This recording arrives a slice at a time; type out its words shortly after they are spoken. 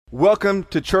Welcome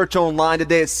to Church Online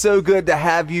today. It's so good to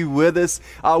have you with us.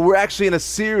 We're actually in a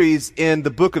series in the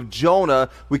book of Jonah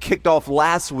we kicked off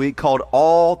last week called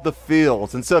All the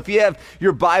Fields. And so if you have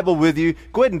your Bible with you,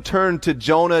 go ahead and turn to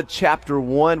Jonah chapter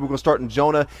 1. We're going to start in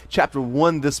Jonah chapter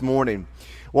 1 this morning.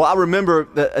 Well, I remember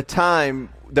a time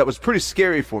that was pretty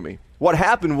scary for me. What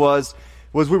happened was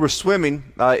we were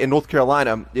swimming in North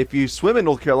Carolina. If you swim in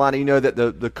North Carolina, you know that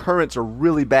the currents are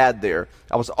really bad there.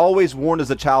 I was always warned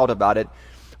as a child about it.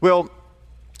 Well,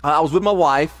 I was with my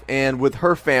wife and with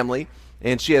her family,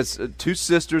 and she has two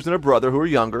sisters and a brother who are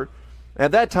younger.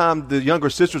 At that time, the younger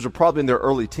sisters were probably in their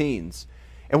early teens.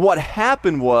 And what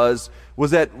happened was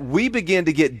that we began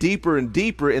to get deeper and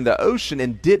deeper in the ocean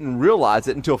and didn't realize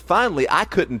it until finally I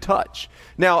couldn't touch.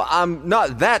 Now, I'm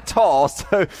not that tall,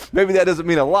 so maybe that doesn't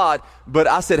mean a lot, but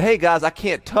I said, hey guys, I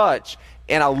can't touch.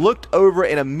 And I looked over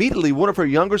and immediately one of her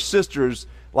younger sisters,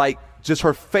 just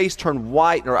her face turned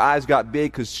white and her eyes got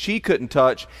big because she couldn't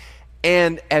touch,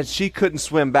 and as she couldn't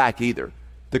swim back either.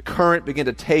 The current began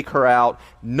to take her out,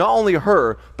 not only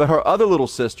her, but her other little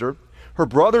sister. Her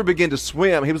brother began to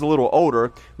swim. He was a little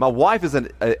older. My wife is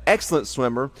an excellent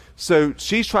swimmer, so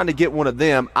she's trying to get one of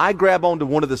them. I grab onto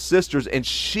one of the sisters, and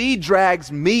she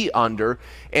drags me under,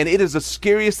 and it is the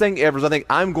scariest thing ever. I think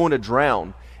I'm going to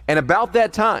drown. And about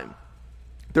that time,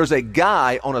 there's a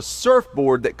guy on a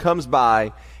surfboard that comes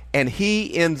by, and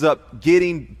he ends up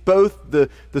getting both the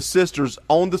sisters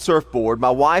on the surfboard. My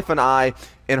wife and I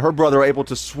and her brother are able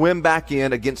to swim back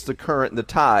in against the current and the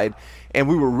tide, and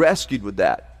we were rescued with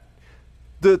that.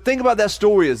 The thing about that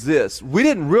story is this: we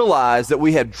didn't realize that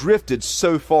we had drifted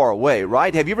so far away,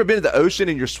 right? Have you ever been to the ocean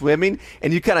and you're swimming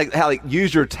and you kind of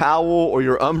use your towel or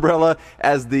your umbrella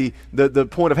as the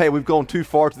point of, hey, we've gone too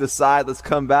far to the side, let's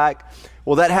come back?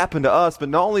 Well, that happened to us, but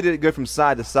not only did it go from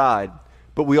side to side,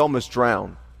 but we almost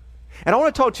drowned. And I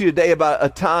want to talk to you today about a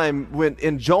time when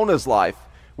in Jonah's life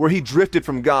where he drifted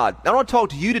from God. I want to talk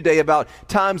to you today about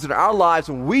times in our lives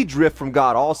when we drift from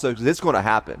God also, because it's going to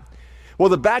happen. Well,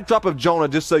 the backdrop of Jonah,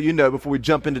 just so you know before we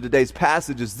jump into today's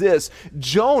passage, is this.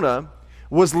 Jonah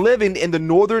was living in the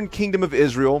northern kingdom of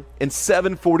Israel in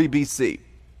 740 BC.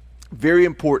 Very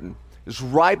important. It's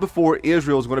right before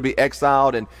Israel is going to be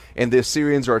exiled and the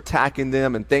Assyrians are attacking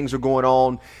them and things are going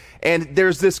on. And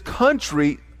there's this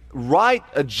country right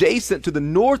adjacent to the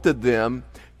north of them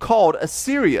called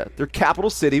Assyria. Their capital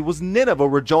city was Nineveh,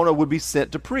 where Jonah would be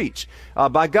sent to preach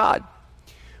by God.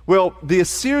 Well, the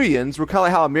Assyrians were kind of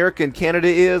like how America and Canada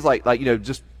is,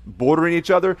 just bordering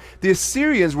each other. The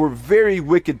Assyrians were very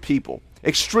wicked people,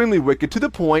 extremely wicked, to the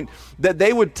point that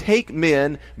they would take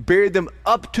men, bury them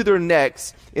up to their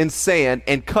necks in sand,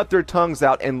 and cut their tongues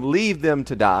out and leave them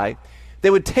to die. They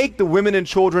would take the women and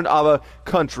children of a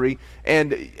country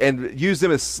and use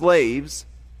them as slaves.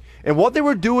 And what they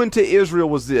were doing to Israel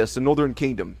was this, the northern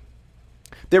kingdom.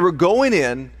 They were going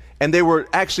in and they were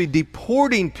actually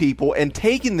deporting people and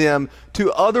taking them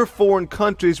to other foreign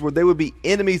countries where they would be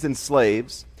enemies and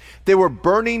slaves. They were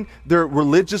burning their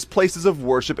religious places of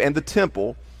worship and the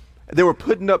temple. They were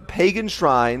putting up pagan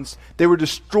shrines. They were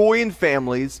destroying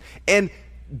families. And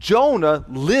Jonah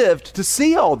lived to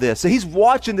see all this. So he's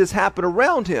watching this happen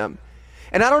around him.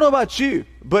 And I don't know about you,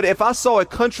 but if I saw a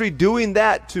country doing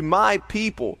that to my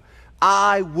people,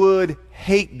 I would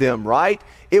hate them, right?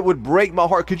 It would break my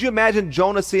heart. Could you imagine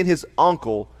Jonah seeing his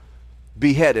uncle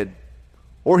beheaded,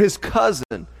 or his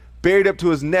cousin buried up to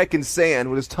his neck in sand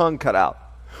with his tongue cut out?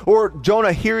 Or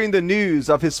Jonah hearing the news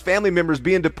of his family members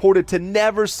being deported to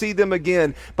never see them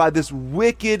again by this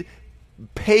wicked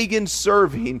pagan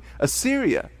serving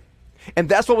Assyria. And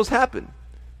that's what was happening.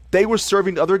 They were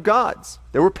serving other gods.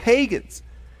 They were pagans.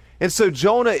 And so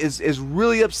Jonah is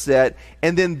really upset.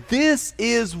 And then this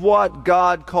is what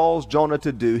God calls Jonah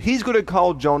to do. He's going to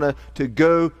call Jonah to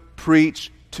go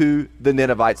preach to the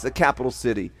Ninevites, the capital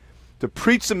city, to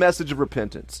preach the message of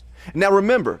repentance. Now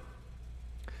remember,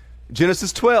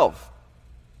 Genesis 12,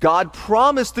 God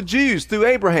promised the Jews through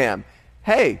Abraham,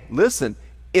 hey, listen,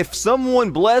 if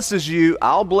someone blesses you,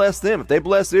 I'll bless them. If they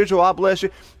bless Israel, I'll bless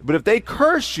you. But if they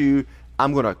curse you,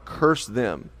 I'm going to curse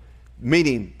them.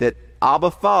 Meaning that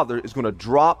Abba Father is going to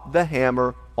drop the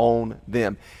hammer on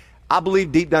them. I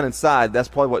believe deep down inside, that's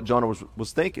probably what Jonah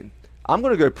was thinking. I'm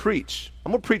going to go preach.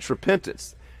 I'm going to preach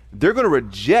repentance. They're going to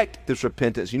reject this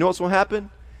repentance. You know what's going to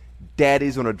happen?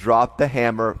 Daddy's going to drop the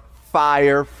hammer.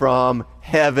 Fire from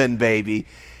heaven, baby.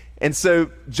 And so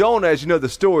Jonah, as you know the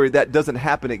story, that doesn't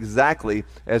happen exactly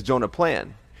as Jonah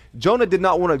planned. Jonah did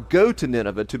not want to go to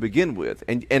Nineveh to begin with.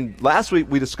 And last week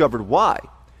we discovered why.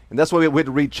 And that's why we had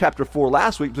to read chapter 4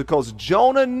 last week, because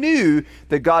Jonah knew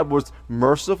that God was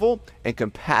merciful and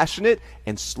compassionate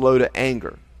and slow to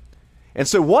anger. And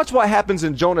so watch what happens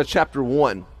in Jonah chapter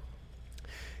 1.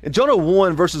 In Jonah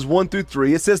 1, verses 1 through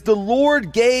 3, it says, "The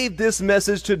Lord gave this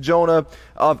message to Jonah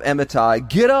of Amittai.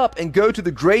 Get up and go to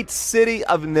the great city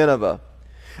of Nineveh.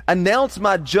 Announce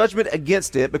my judgment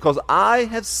against it, because I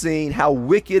have seen how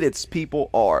wicked its people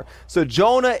are." So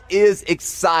Jonah is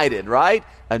excited, right?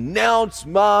 Announce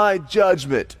my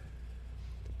judgment.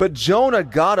 But Jonah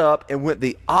got up and went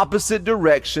the opposite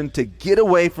direction to get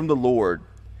away from the Lord.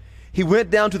 He went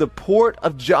down to the port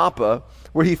of Joppa,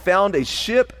 where he found a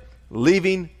ship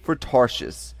leaving for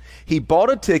Tarshish. He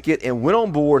bought a ticket and went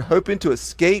on board, hoping to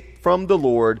escape from the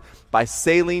Lord by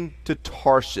sailing to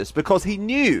Tarshish, because he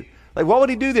knew, like, why would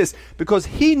he do this? Because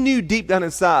he knew deep down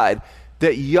inside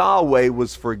that Yahweh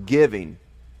was forgiving.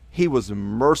 He was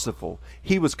merciful.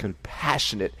 He was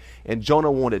compassionate. And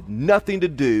Jonah wanted nothing to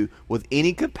do with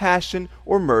any compassion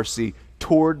or mercy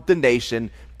toward the nation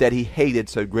that he hated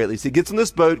so greatly. So he gets on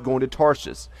this boat going to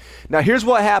Tarshish. Now here's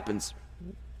what happens.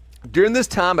 During this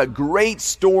time, a great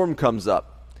storm comes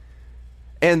up.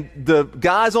 And the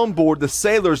guys on board, the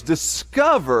sailors,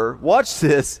 discover, watch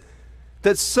this,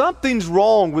 that something's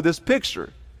wrong with this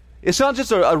picture. It's not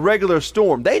just a regular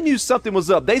storm. They knew something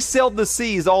was up. They sailed the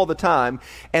seas all the time,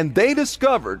 and they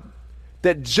discovered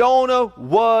that Jonah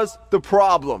was the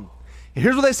problem. And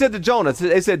here's what they said to Jonah.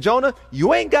 They said, "Jonah,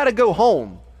 you ain't got to go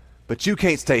home, but you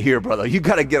can't stay here, brother. You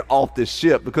got to get off this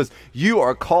ship, because you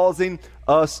are causing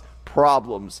us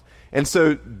problems." And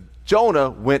so Jonah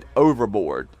went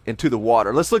overboard into the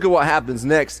water. Let's look at what happens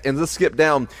next, and let's skip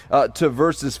down to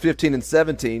verses 15 and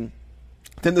 17.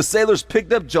 Then the sailors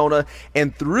picked up Jonah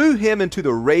and threw him into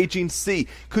the raging sea.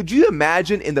 Could you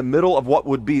imagine, in the middle of what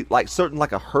would be like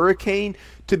a hurricane,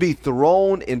 to be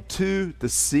thrown into the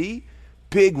sea?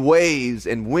 Big waves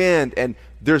and wind, and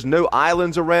there's no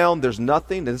islands around, there's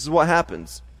nothing. And this is what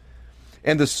happens.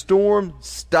 And the storm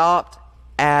stopped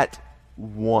at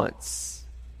once.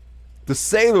 The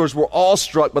sailors were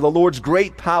awestruck by the Lord's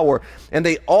great power, and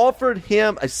they offered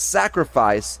him a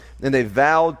sacrifice, and they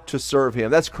vowed to serve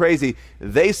him. That's crazy.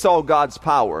 They saw God's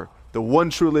power, the one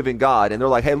true living God, and they're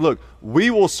like, "Hey, look, we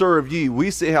will serve you.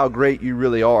 We see how great you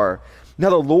really are." Now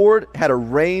the Lord had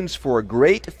arranged for a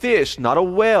great fish, not a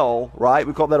whale, right?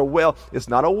 We call that a whale. It's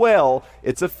not a whale.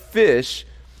 It's a fish,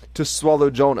 to swallow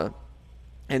Jonah.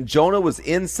 And Jonah was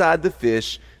inside the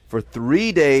fish for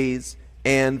 3 days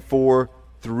and for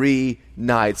 3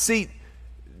 nights. See,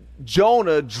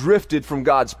 Jonah drifted from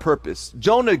God's purpose.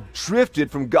 Jonah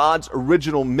drifted from God's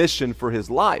original mission for his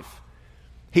life.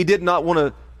 He did not want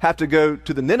to have to go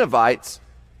to the Ninevites,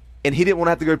 and he didn't want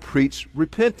to have to go preach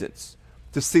repentance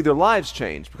to see their lives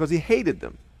change, because he hated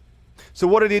them. So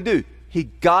what did he do? He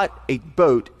got a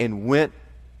boat and went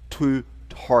to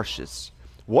Tarshish.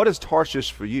 What is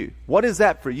Tarshish for you? What is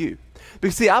that for you?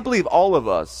 Because see, I believe all of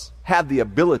us have the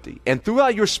ability, and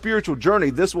throughout your spiritual journey,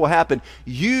 this will happen.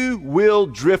 You will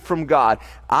drift from God.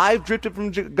 I've drifted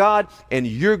from God, and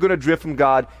you're going to drift from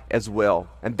God as well.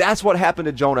 And that's what happened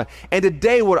to Jonah. And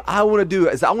today, what I want to do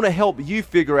is I want to help you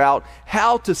figure out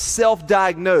how to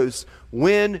self-diagnose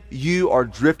when you are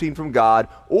drifting from God,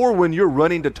 or when you're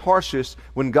running to Tarshish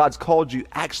when God's called you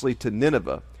actually to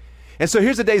Nineveh. And so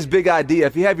here's today's big idea.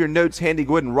 If you have your notes handy,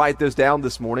 go ahead and write those down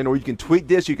this morning, or you can tweet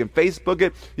this, you can Facebook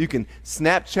it, you can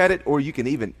Snapchat it, or you can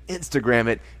even Instagram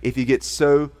it if you get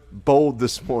so bold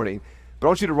this morning. But I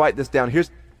want you to write this down.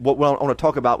 Here's what I want to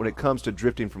talk about when it comes to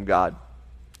drifting from God.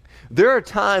 There are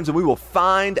times when we will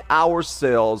find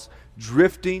ourselves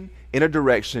drifting in a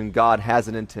direction God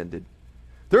hasn't intended.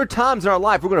 There are times in our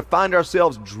life we're going to find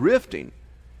ourselves drifting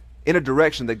in a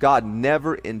direction that God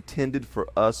never intended for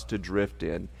us to drift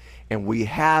in. And we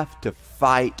have to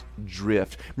fight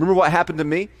drift. Remember what happened to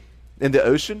me in the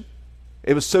ocean?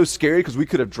 It was so scary because we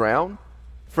could have drowned.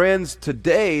 Friends,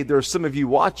 today there are some of you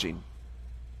watching,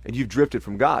 and you've drifted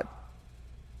from God.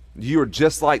 You are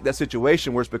just like that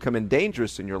situation where it's becoming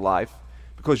dangerous in your life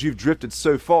because you've drifted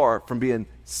so far from being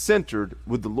centered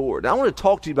with the Lord. Now, I want to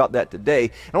talk to you about that today.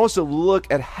 And I want us to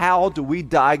look at how do we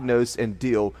diagnose and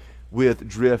deal with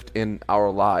drift in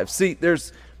our lives. See,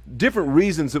 there's different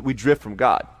reasons that we drift from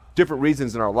God. Different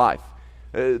reasons in our life.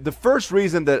 The first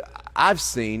reason that I've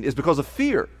seen is because of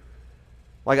fear.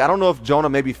 Like, I don't know if Jonah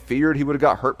maybe feared he would have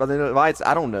got hurt by the Ninevites.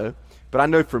 I don't know. But I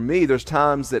know for me, there's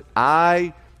times that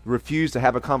I refuse to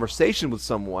have a conversation with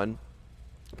someone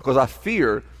because I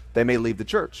fear they may leave the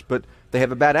church. But they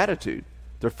have a bad attitude.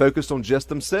 They're focused on just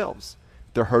themselves.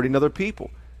 They're hurting other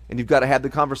people. And you've got to have the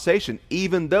conversation,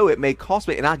 even though it may cost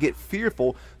me. And I get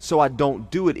fearful, so I don't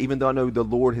do it, even though I know the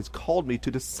Lord has called me to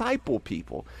disciple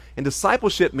people. And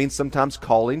discipleship means sometimes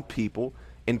calling people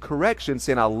in correction,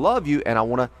 saying, I love you and I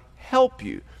want to help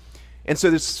you. And so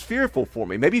this is fearful for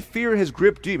me. Maybe fear has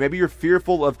gripped you. Maybe you're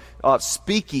fearful of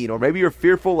speaking, or maybe you're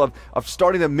fearful of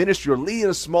starting a ministry or leading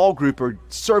a small group or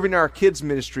serving our kids'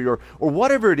 ministry or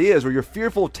whatever it is, or you're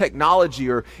fearful of technology.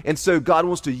 And so God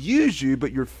wants to use you,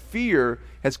 but your fear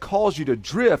has caused you to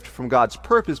drift from God's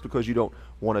purpose because you don't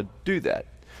want to do that.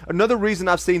 Another reason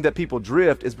I've seen that people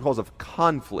drift is because of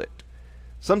conflict.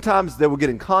 Sometimes they will get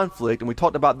in conflict, and we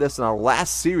talked about this in our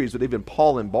last series with even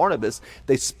Paul and Barnabas.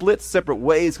 They split separate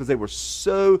ways because they were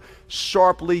so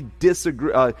sharply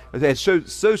disagreed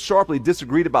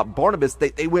about Barnabas.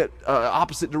 They went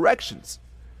opposite directions.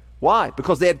 Why?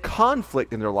 Because they had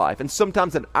conflict in their life. And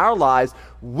sometimes in our lives,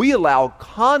 we allow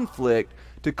conflict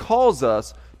to cause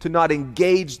us to not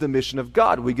engage the mission of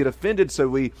God. We get offended, so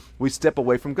we step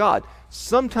away from God.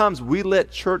 Sometimes we let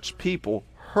church people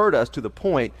hurt us to the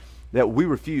point that we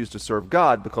refuse to serve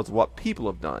God because of what people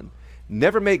have done.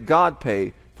 Never make God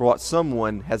pay for what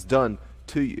someone has done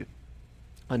to you.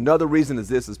 Another reason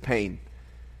is pain.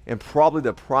 And probably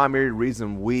the primary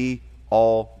reason we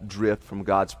all drift from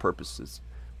God's purposes.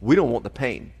 We don't want the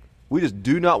pain. We just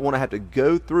do not want to have to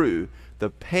go through the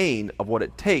pain of what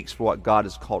it takes for what God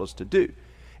has called us to do.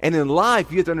 And in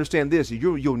life, you have to understand this.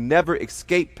 You'll never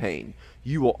escape pain.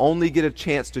 You will only get a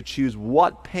chance to choose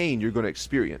what pain you're going to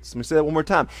experience. Let me say that one more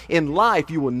time. In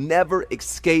life, you will never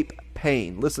escape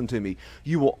pain. Listen to me.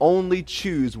 You will only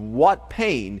choose what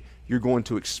pain you're going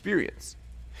to experience.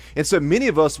 And so many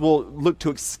of us will look to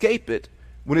escape it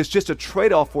when it's just a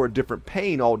trade-off for a different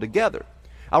pain altogether.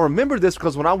 I remember this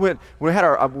because when we had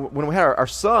our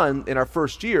son in our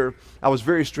first year, I was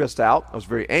very stressed out. I was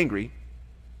very angry.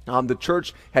 The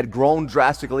church had grown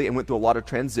drastically and went through a lot of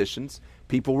transitions.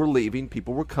 People were leaving,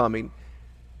 people were coming,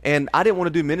 and I didn't want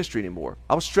to do ministry anymore.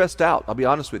 I was stressed out, I'll be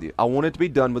honest with you. I wanted to be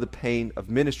done with the pain of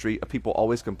ministry, of people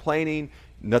always complaining,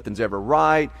 nothing's ever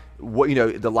right,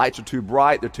 the lights are too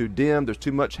bright, they're too dim, there's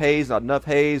too much haze, not enough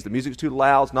haze, the music's too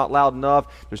loud, it's not loud enough,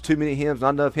 there's too many hymns,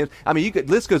 not enough hymns. I mean,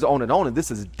 list goes on, and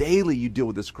this is daily you deal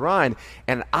with this grind,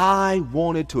 and I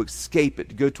wanted to escape it,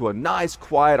 to go to a nice,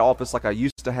 quiet office like I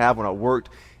used to have when I worked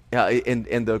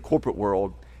in the corporate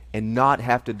world and not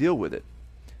have to deal with it.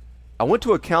 I went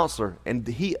to a counselor, and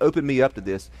he opened me up to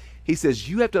this. He says,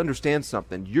 you have to understand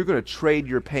something. You're going to trade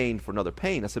your pain for another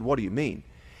pain. I said, what do you mean?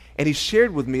 And he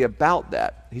shared with me about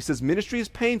that. He says, ministry is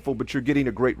painful, but you're getting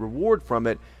a great reward from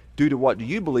it due to what do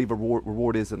you believe a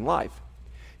reward is in life.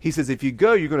 He says, if you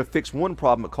go, you're going to fix one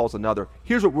problem that causes another.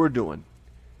 Here's what we're doing.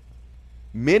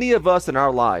 Many of us in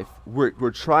our life,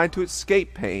 we're trying to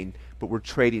escape pain, but we're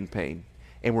trading pain,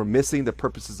 and we're missing the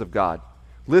purposes of God.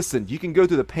 Listen, you can go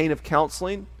through the pain of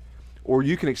counseling, or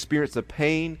you can experience the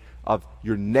pain of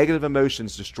your negative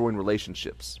emotions destroying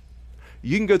relationships.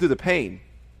 You can go through the pain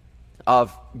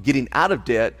of getting out of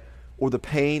debt, or the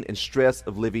pain and stress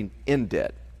of living in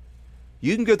debt.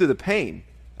 You can go through the pain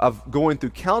of going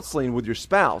through counseling with your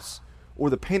spouse,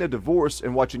 or the pain of divorce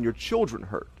and watching your children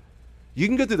hurt. You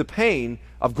can go through the pain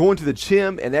of going to the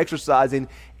gym and exercising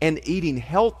and eating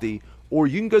healthy, or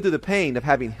you can go through the pain of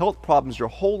having health problems your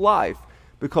whole life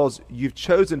because you've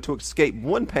chosen to escape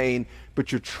one pain,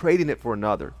 but you're trading it for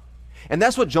another. And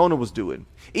that's what Jonah was doing.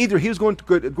 Either he was going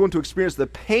to experience the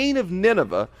pain of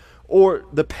Nineveh or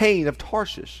the pain of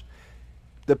Tarshish.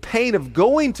 The pain of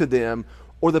going to them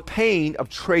or the pain of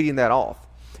trading that off.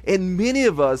 And many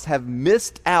of us have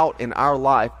missed out in our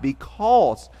life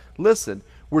because, listen,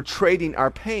 we're trading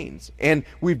our pains. And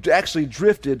we've actually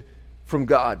drifted from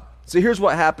God. So here's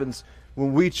what happens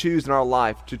when we choose in our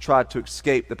life to try to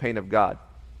escape the pain of God.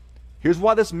 Here's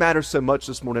why this matters so much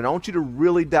this morning. I want you to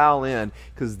really dial in,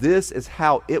 because this is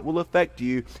how it will affect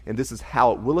you, and this is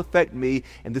how it will affect me,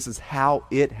 and this is how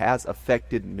it has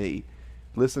affected me.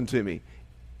 Listen to me.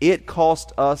 It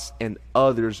cost us and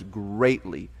others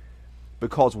greatly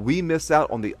because we miss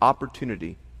out on the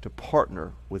opportunity to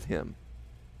partner with Him.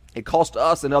 It cost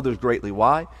us and others greatly.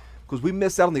 Why? Because we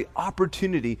miss out on the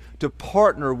opportunity to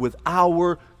partner with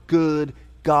our good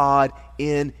God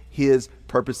in His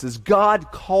purposes.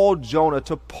 God called Jonah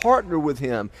to partner with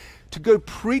Him, to go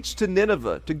preach to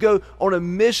Nineveh, to go on a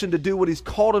mission to do what He's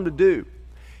called him to do.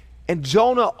 And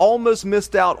Jonah almost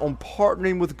missed out on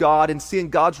partnering with God and seeing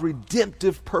God's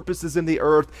redemptive purposes in the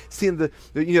earth, seeing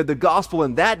the gospel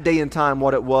in that day and time,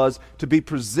 what it was to be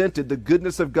presented, the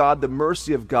goodness of God, the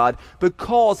mercy of God,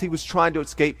 because he was trying to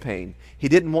escape pain. He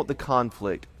didn't want the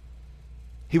conflict.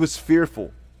 He was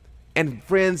fearful. And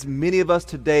friends, many of us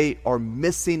today are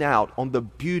missing out on the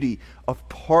beauty of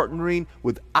partnering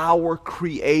with our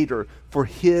Creator for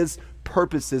His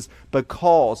purposes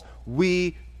because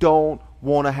we don't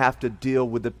want to have to deal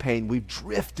with the pain. We've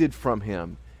drifted from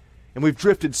Him. And we've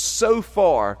drifted so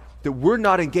far that we're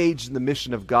not engaged in the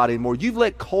mission of God anymore. You've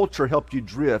let culture help you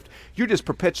drift. You're just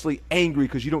perpetually angry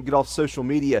because you don't get off social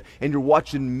media and you're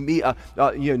watching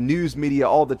news media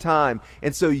all the time.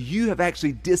 And so you have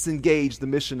actually disengaged the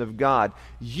mission of God.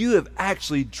 You have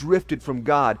actually drifted from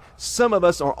God. Some of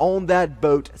us are on that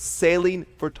boat sailing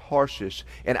for Tarshish.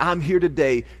 And I'm here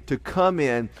today to come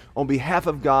in on behalf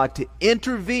of God to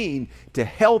intervene, to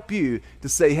help you, to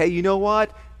say, hey, you know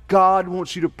what? God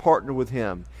wants you to partner with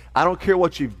Him. I don't care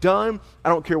what you've done. I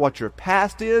don't care what your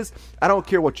past is. I don't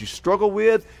care what you struggle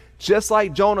with. Just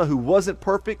like Jonah, who wasn't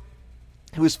perfect,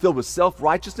 he was filled with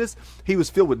self-righteousness. He was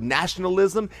filled with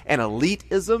nationalism and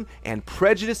elitism and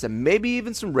prejudice and maybe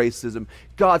even some racism.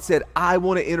 God said, I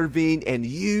want to intervene and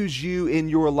use you in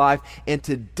your life. And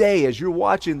today, as you're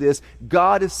watching this,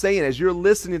 God is saying, as you're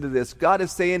listening to this, God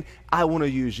is saying, I want to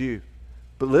use you.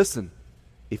 But listen,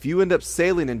 if you end up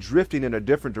sailing and drifting in a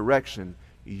different direction,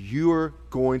 you're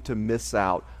going to miss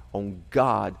out on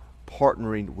God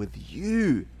partnering with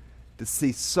you to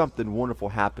see something wonderful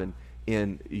happen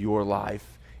in your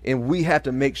life. And we have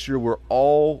to make sure we're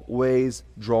always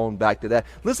drawn back to that.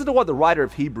 Listen to what the writer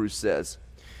of Hebrews says.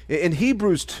 In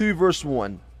Hebrews 2 verse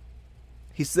 1,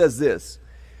 he says this,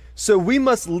 so we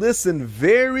must listen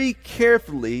very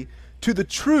carefully to the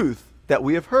truth that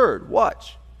we have heard.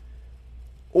 Watch.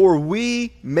 Or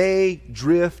we may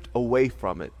drift away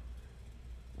from it.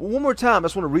 One more time, I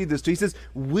just want to read this to you. He says,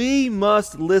 we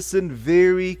must listen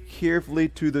very carefully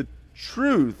to the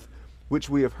truth which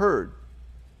we have heard,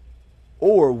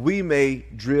 or we may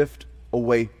drift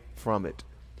away from it.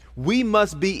 We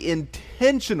must be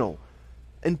intentional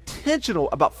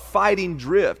about fighting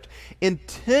drift,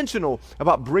 intentional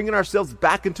about bringing ourselves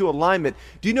back into alignment.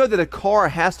 Do you know that a car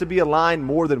has to be aligned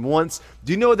more than once?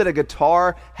 Do you know that a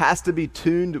guitar has to be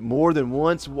tuned more than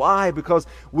once? Why? Because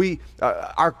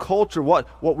our culture, what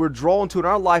we're drawn to in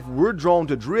our life, we're drawn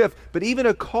to drift, but even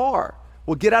a car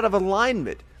will get out of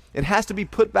alignment. It has to be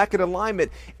put back in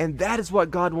alignment, and that is what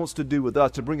God wants to do with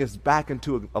us, to bring us back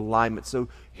into alignment. So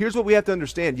here's what we have to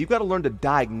understand. You've got to learn to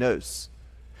diagnose.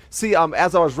 See,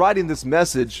 as I was writing this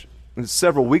message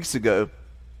several weeks ago,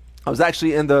 I was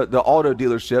actually in the auto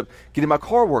dealership getting my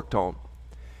car worked on.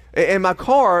 And my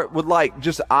car would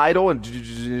just idle and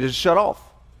just shut off.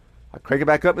 I crank it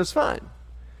back up and it's fine.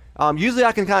 Usually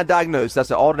I can kind of diagnose. That's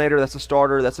the alternator, that's the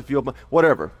starter, that's the fuel,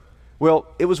 whatever. Well,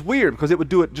 it was weird because it would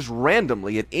do it just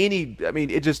randomly at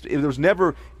there was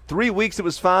never 3 weeks it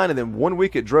was fine, and then 1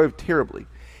 week it drove terribly.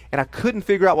 And I couldn't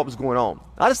figure out what was going on.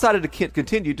 I decided to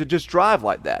continue to just drive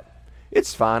like that.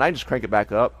 It's fine. I can just crank it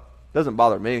back up. It doesn't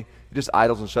bother me. It just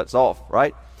idles and shuts off,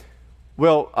 right?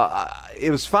 Well,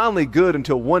 it was finally good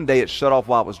until one day it shut off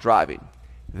while I was driving.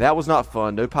 That was not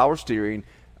fun. No power steering.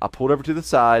 I pulled over to the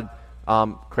side,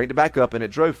 cranked it back up, and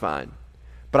it drove fine.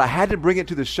 But I had to bring it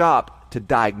to the shop to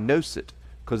diagnose it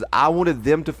because I wanted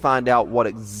them to find out what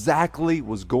exactly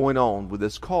was going on with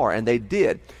this car. And they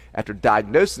did. After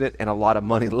diagnosing it and a lot of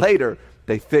money later,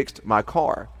 they fixed my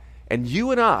car. And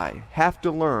you and I have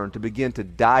to learn to begin to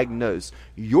diagnose.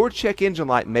 Your check engine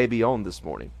light may be on this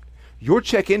morning. Your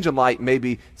check engine light may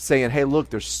be saying, hey, look,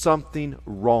 there's something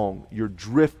wrong. You're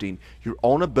drifting. You're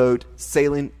on a boat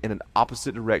sailing in an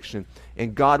opposite direction.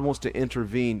 And God wants to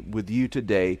intervene with you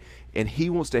today, and He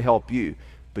wants to help you.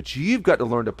 But you've got to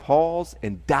learn to pause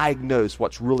and diagnose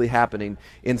what's really happening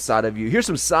inside of you. Here's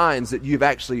some signs that you've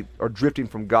actually are drifting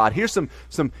from God. Here's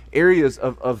some areas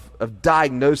of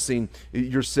diagnosing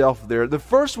yourself there. The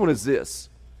first one is this.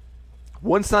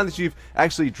 One sign that you've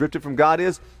actually drifted from God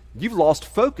is you've lost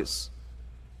focus.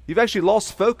 You've actually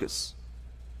lost focus.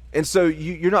 And so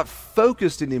you're not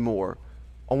focused anymore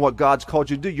on what God's called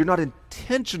you to do. You're not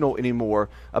intentional anymore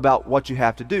about what you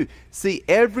have to do. See,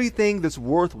 everything that's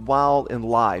worthwhile in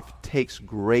life takes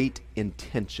great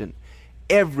intention.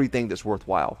 Everything that's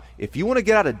worthwhile. If you want to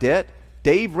get out of debt,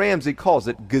 Dave Ramsey calls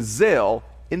it gazelle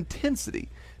intensity,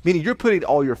 meaning you're putting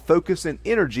all your focus and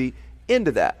energy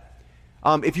into that.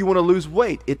 If you want to lose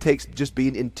weight, it takes just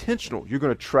being intentional. You're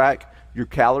going to track your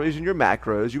calories and your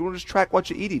macros. You're going to just track what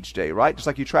you eat each day, right? Just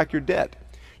like you track your debt.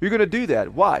 You're going to do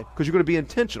that. Why? Because you're going to be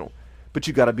intentional. But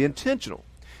you've got to be intentional.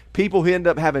 People who end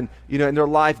up having, in their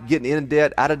life getting in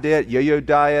debt, out of debt, yo-yo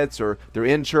diets, or they're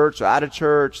in church or out of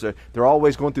church, they're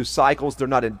always going through cycles. They're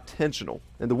not intentional.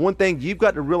 And the one thing you've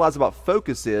got to realize about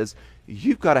focus is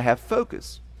you've got to have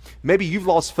focus. Maybe you've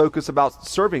lost focus about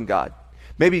serving God.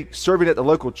 Maybe serving at the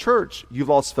local church, you've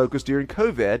lost focus during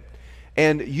COVID,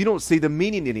 and you don't see the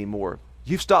meaning anymore.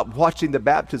 You've stopped watching the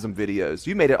baptism videos.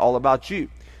 You made it all about you.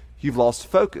 You've lost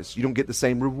focus. You don't get the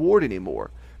same reward anymore.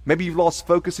 Maybe you've lost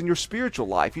focus in your spiritual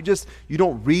life. You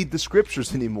don't read the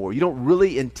scriptures anymore. You don't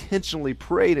really intentionally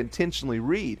pray and intentionally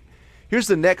read. Here's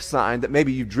the next sign that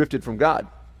maybe you've drifted from God.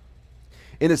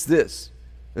 And it's this.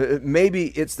 Maybe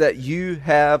it's that you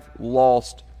have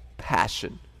lost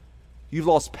passion. You've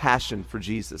lost passion for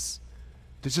Jesus.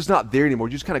 It's just not there anymore.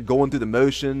 You're just kind of going through the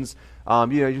motions.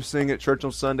 You're singing at church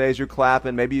on Sundays. You're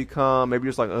clapping. Maybe you come. Maybe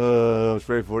you're just like, oh, it's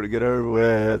ready for it to get over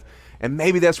with. And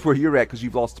maybe that's where you're at because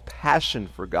you've lost passion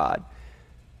for God.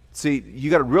 See, you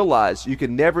got to realize you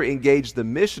can never engage the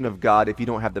mission of God if you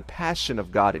don't have the passion of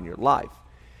God in your life.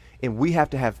 And we have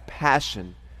to have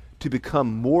passion to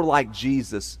become more like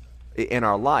Jesus in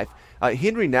our life.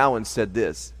 Henry Nouwen said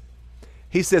this.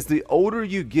 He says, the older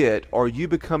you get, are you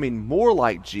becoming more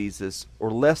like Jesus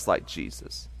or less like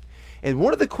Jesus? And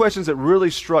one of the questions that really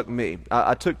struck me,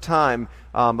 I took time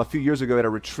a few years ago at a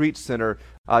retreat center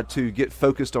to get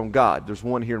focused on God. There's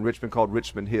one here in Richmond called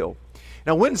Richmond Hill.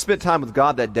 And I went and spent time with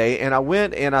God that day, and I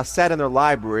went and I sat in their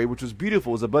library, which was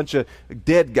beautiful. It was a bunch of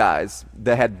dead guys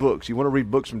that had books. You want to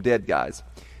read books from dead guys.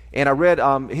 And I read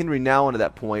Henry Nouwen at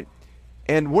that point.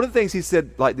 And one of the things he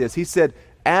said like this, he said,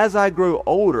 as I grow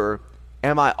older,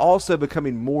 am I also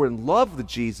becoming more in love with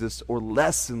Jesus or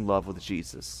less in love with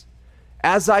Jesus?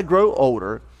 As I grow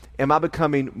older, am I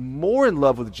becoming more in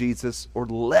love with Jesus or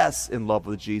less in love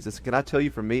with Jesus? Can I tell you,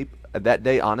 for me, that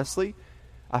day, honestly,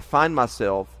 I find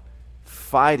myself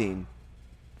fighting,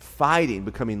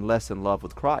 becoming less in love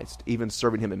with Christ, even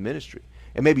serving him in ministry.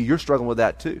 And maybe you're struggling with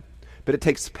that too. But it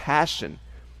takes passion.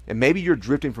 And maybe you're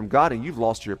drifting from God and you've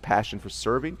lost your passion for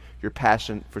serving, your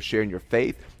passion for sharing your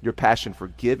faith, your passion for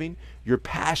giving, your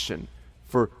passion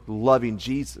for loving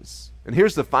Jesus. And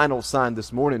here's the final sign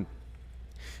this morning.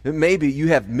 Maybe you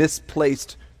have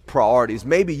misplaced priorities.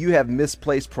 Maybe you have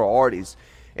misplaced priorities.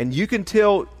 And you can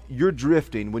tell you're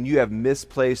drifting when you have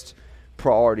misplaced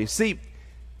priorities. See,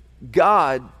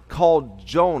 God called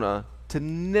Jonah to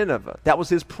Nineveh. That was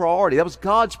his priority. That was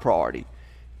God's priority.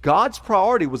 God's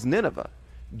priority was Nineveh.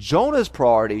 Jonah's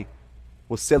priority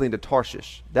was sailing to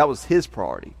Tarshish. That was his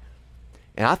priority.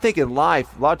 And I think in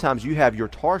life, a lot of times you have your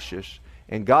Tarshish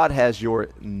and God has your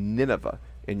Nineveh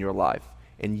in your life.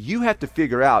 And you have to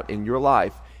figure out in your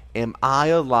life, am I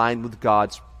aligned with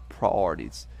God's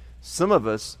priorities? Some of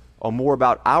us are more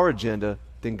about our agenda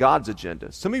than God's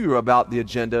agenda. Some of you are about the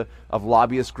agenda of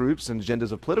lobbyist groups and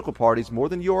agendas of political parties more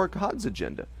than you are God's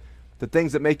agenda. The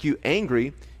things that make you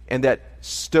angry and that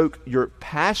stoke your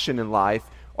passion in life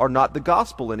are not the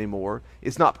gospel anymore.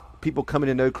 It's not people coming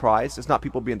to know Christ. It's not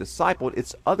people being discipled.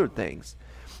 It's other things.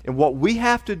 And what we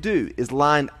have to do is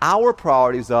line our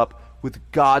priorities up with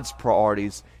God's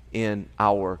priorities in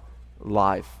our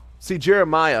life. See,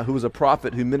 Jeremiah, who was a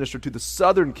prophet who ministered to the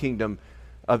southern kingdom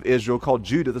of Israel, called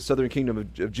Judah, the southern kingdom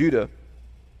of Judah,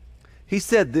 he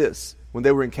said this when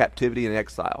they were in captivity and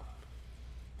exile.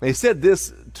 And he said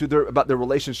this about their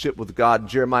relationship with God in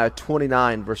Jeremiah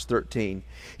 29, verse 13.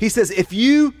 He says, if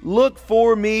you look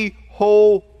for me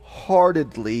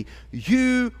wholeheartedly,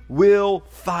 you will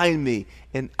find me,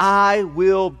 and I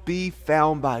will be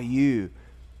found by you.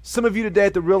 Some of you today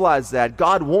have to realize that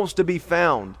God wants to be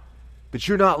found, but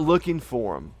you're not looking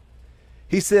for him.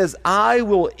 He says, I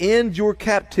will end your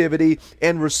captivity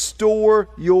and restore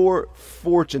your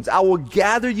fortunes. I will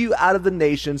gather you out of the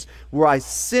nations where I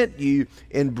sent you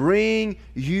and bring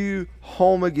you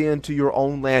home again to your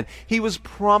own land. He was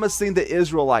promising the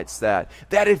Israelites that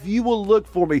if you will look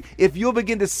for me, if you'll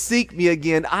begin to seek me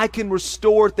again, I can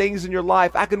restore things in your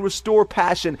life. I can restore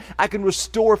passion. I can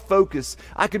restore focus.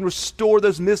 I can restore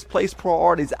those misplaced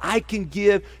priorities. I can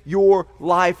give your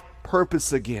life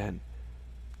purpose again.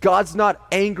 God's not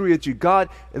angry at you.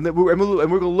 And we're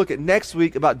going to look at next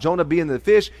week about Jonah being in the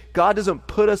fish. God doesn't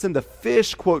put us in the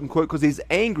fish, quote unquote, because he's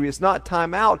angry. It's not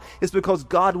time out. It's because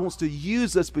God wants to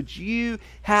use us, but you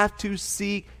have to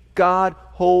seek God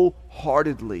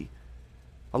wholeheartedly.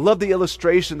 I love the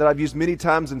illustration that I've used many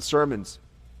times in sermons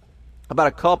about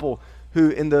a couple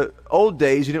who in the old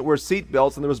days, you didn't wear seat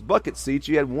belts and there was bucket seats.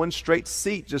 You had one straight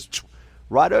seat just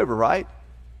right over, right?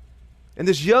 And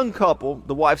this young couple,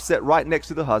 the wife sat right next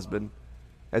to the husband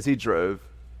as he drove,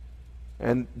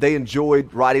 and they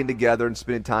enjoyed riding together and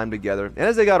spending time together. And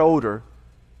as they got older,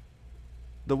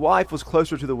 the wife was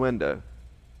closer to the window.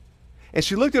 And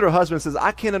she looked at her husband and says,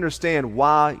 I can't understand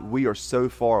why we are so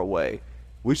far away.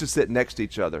 We should sit next to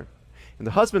each other. And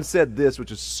the husband said this, which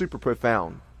is super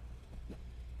profound.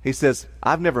 He says,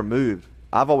 I've never moved.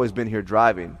 I've always been here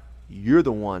driving. You're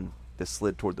the one that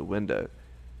slid toward the window.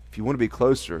 If you want to be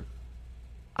closer,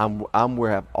 I'm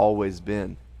where I've always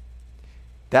been.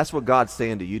 That's what God's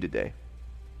saying to you today.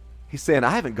 He's saying, I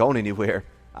haven't gone anywhere.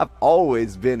 I've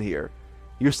always been here.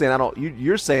 You're saying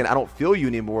you're saying I don't feel you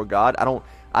anymore, God. I don't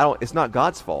it's not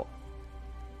God's fault.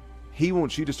 He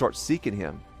wants you to start seeking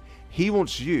him. He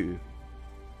wants you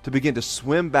to begin to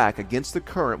swim back against the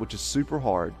current, which is super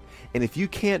hard. And if you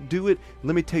can't do it,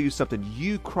 let me tell you something.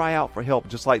 You cry out for help,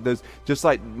 just like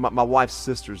my wife's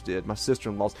sisters did, my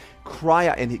sister-in-laws. Cry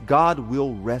out, and God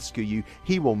will rescue you.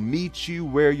 He will meet you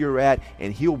where you're at,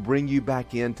 and He'll bring you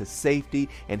back into safety,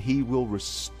 and He will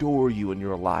restore you in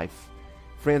your life.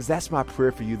 Friends, that's my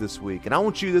prayer for you this week. And I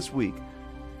want you this week,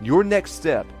 your next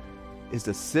step is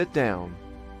to sit down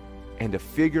and to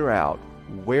figure out,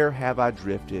 where have I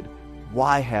drifted?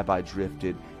 Why have I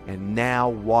drifted? And now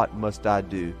what must I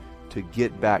do to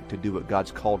get back to do what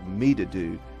God's called me to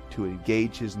do, to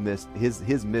engage His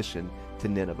mission to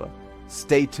Nineveh?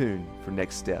 Stay tuned for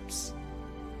next steps.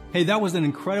 Hey, that was an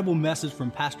incredible message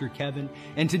from Pastor Kevin.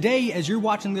 And today, as you're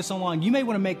watching this online, you may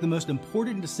want to make the most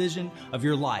important decision of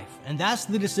your life, and that's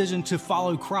the decision to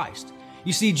follow Christ.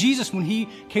 You see, Jesus, when He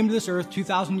came to this earth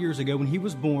 2,000 years ago, when He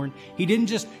was born, He didn't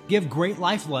just give great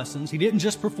life lessons. He didn't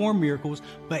just perform miracles,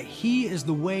 but He is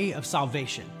the way of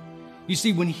salvation. You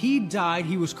see, when He died,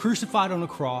 He was crucified on a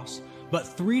cross, but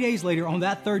 3 days later, on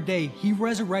that third day, He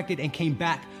resurrected and came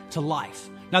back to life.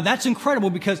 Now that's incredible,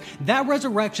 because that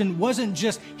resurrection wasn't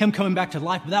just Him coming back to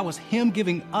life, but that was Him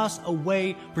giving us a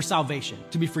way for salvation,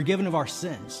 to be forgiven of our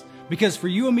sins. Because for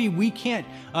you and me, we can't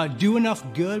do enough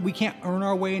good. We can't earn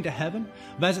our way into heaven.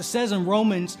 But as it says in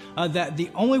Romans, that the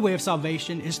only way of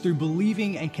salvation is through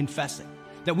believing and confessing.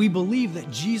 That we believe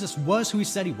that Jesus was who He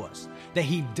said He was. That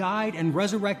He died and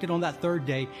resurrected on that third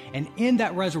day. And in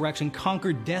that resurrection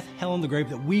conquered death, hell, and the grave,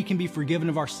 that we can be forgiven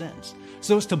of our sins.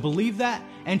 So it's to believe that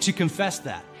and to confess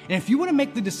that. And if you want to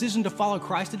make the decision to follow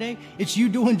Christ today, it's you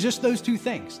doing just those two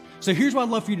things. So here's what I'd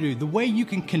love for you to do. The way you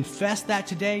can confess that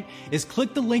today is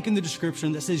click the link in the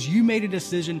description that says you made a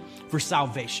decision for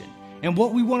salvation. And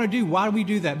what we want to do, why do we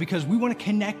do that? Because we want to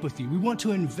connect with you. We want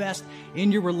to invest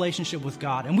in your relationship with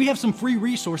God. And we have some free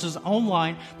resources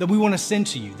online that we want to send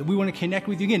to you, that we want to connect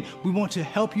with you. Again, we want to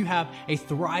help you have a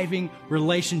thriving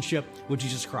relationship with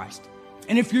Jesus Christ.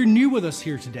 And if you're new with us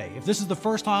here today, if this is the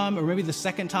first time or maybe the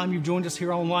second time you've joined us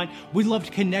here online, we'd love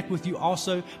to connect with you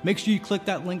also. Make sure you click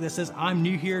that link that says I'm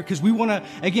new here, because we want to,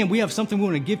 again, we have something we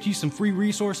want to give to you, some free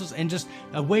resources and just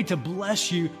a way to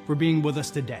bless you for being with us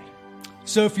today.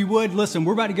 So if you would, listen,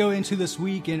 we're about to go into this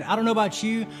week, and I don't know about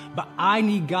you, but I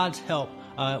need God's help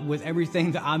with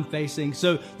everything that I'm facing.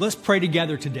 So let's pray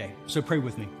together today. So pray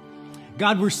with me.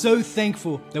 God, we're so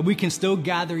thankful that we can still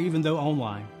gather even though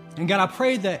online. And God, I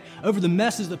pray that over the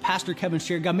message that Pastor Kevin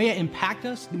shared, God, may it impact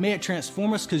us, may it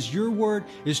transform us, because your word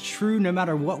is true no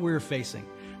matter what we're facing.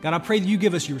 God, I pray that you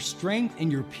give us your strength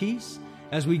and your peace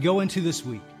as we go into this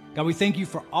week. God, we thank you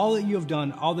for all that you have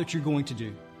done, all that you're going to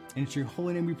do. And it's your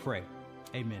holy name we pray.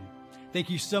 Amen. Thank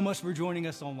you so much for joining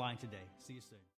us online today. See you soon.